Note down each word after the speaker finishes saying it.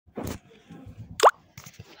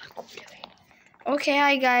Okay,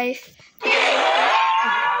 hi guys.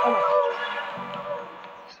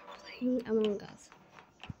 Playing Among Us.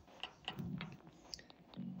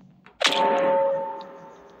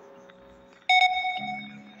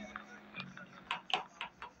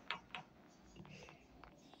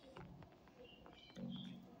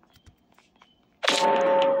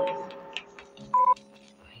 Oh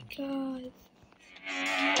my God.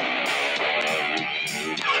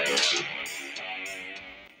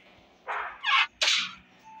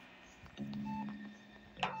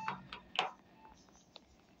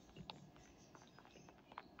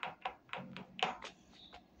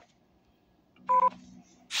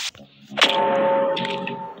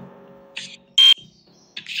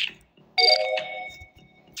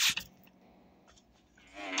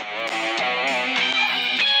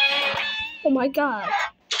 Oh my God.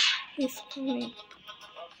 He's coming.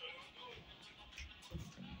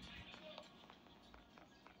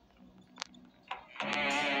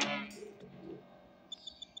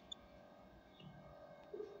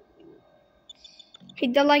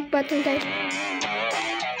 Hit the like button, guys.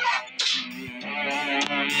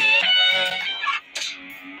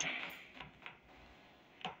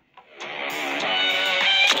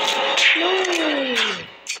 No.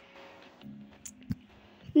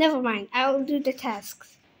 Never mind. I'll do the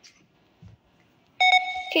tasks.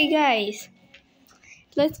 Okay, guys.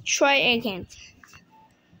 Let's try again.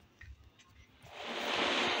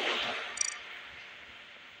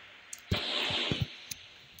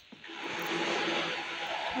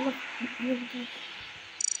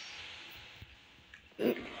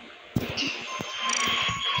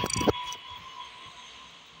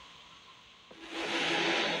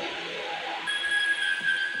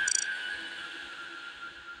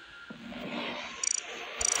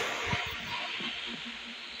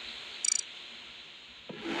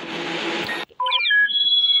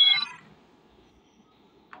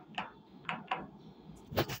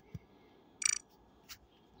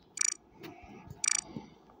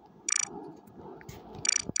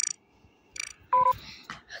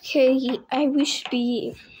 Okay, I wish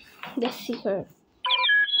be the seeker.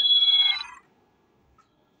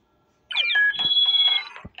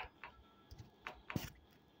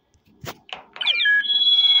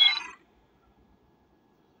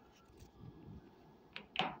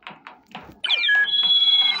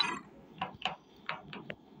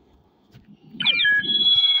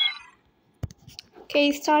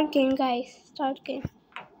 Okay, start game, guys. Start game.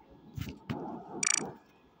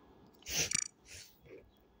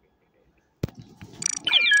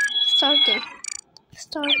 Start game.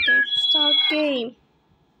 Start game. Start game.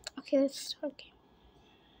 Okay, let's start game.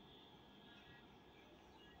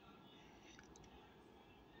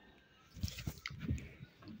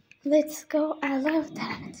 Let's go. I love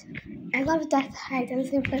that. I love that hide and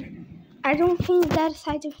seek, but I don't think that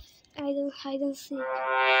hide and seek.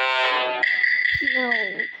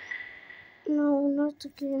 No, not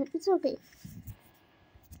again. It's okay.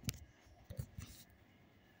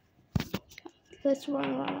 Let's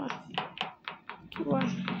run.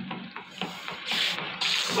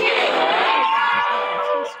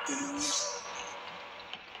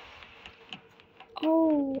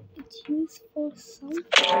 Oh, it's used for something.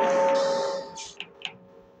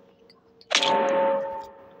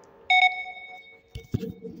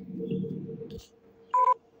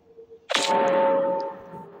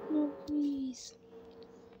 No, please.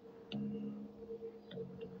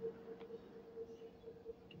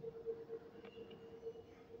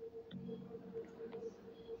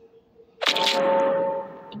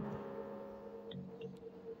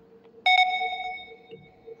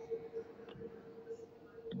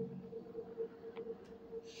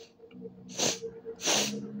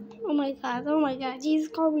 Oh my god, he's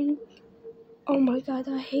coming. Oh my god,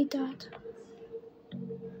 I hate that.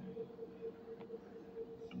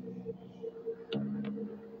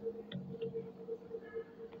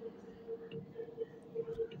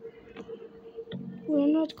 We're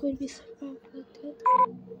not going to be survived like that.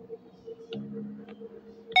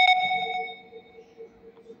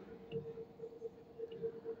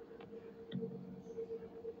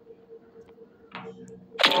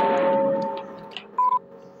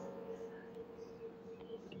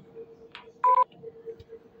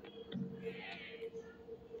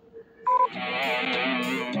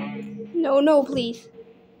 No, please.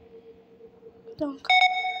 Don't go.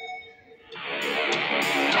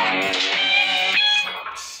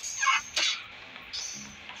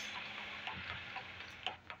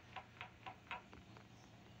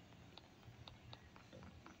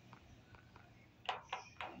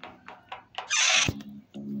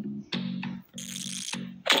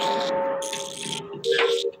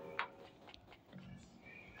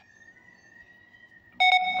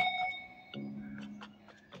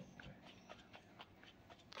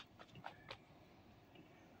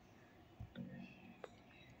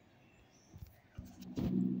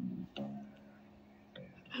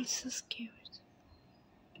 I'm so scared.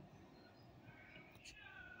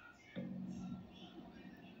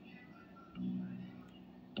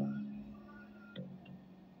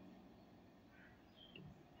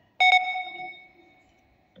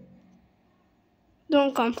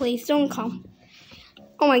 Don't come, please. Don't come.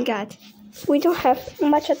 Oh my god. We don't have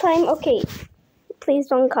much time. Okay. Please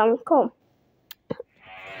don't come. Come.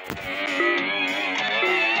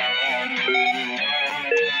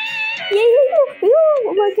 Yay!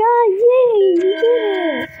 Oh my god! Yay! We did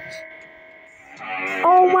it!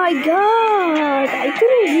 Oh my god! I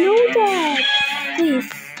didn't know that!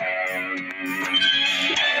 Please.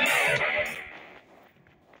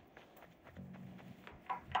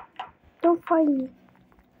 Don't find me.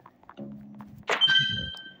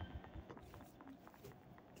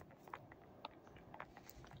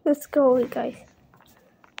 Let's go away, guys.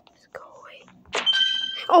 Let's go away.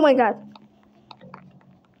 Oh my god.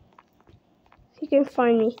 You can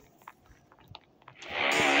find me.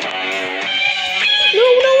 No.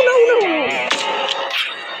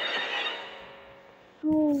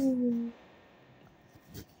 Oh.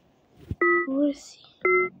 Where is he?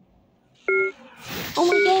 Oh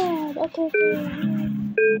my god. Okay.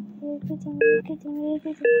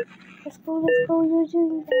 Let's go. You're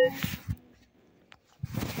doing that.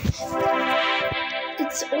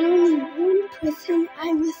 It's only 1%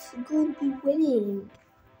 I was going to be winning.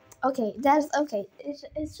 Okay, that's okay.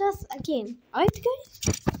 It's just a game. Alright, guys?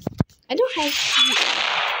 I don't have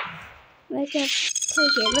to like a play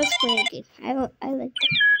game. Let's play a game. I like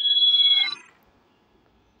that.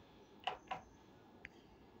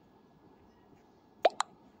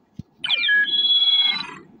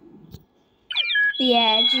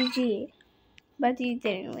 Yeah, GG. But you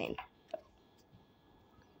didn't win.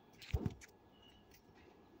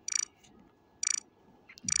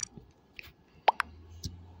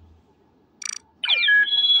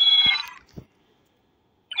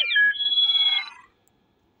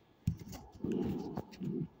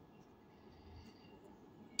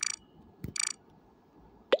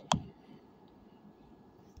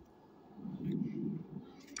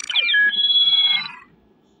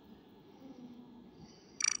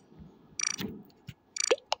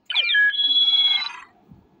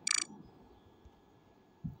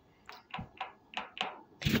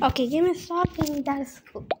 Okay, give me something that's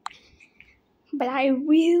cool. But I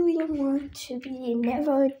really want to be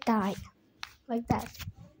never die. Like that.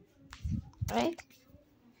 Right?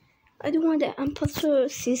 I don't want the imposter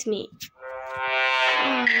sees me.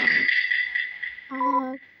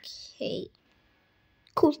 Okay.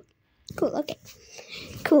 Cool. Okay.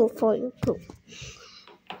 Cool for you. Cool.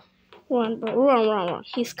 Run, bro. Run.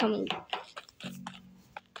 He's coming.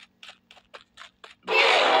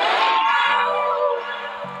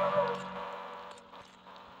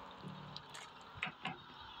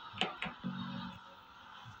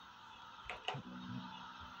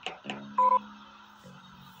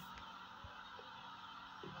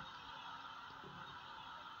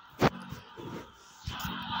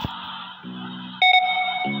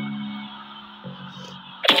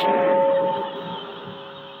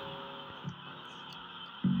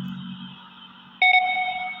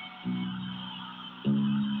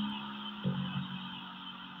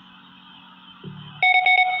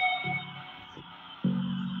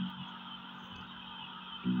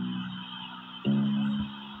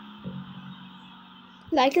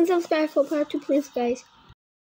 Like and subscribe for part 2, please, guys.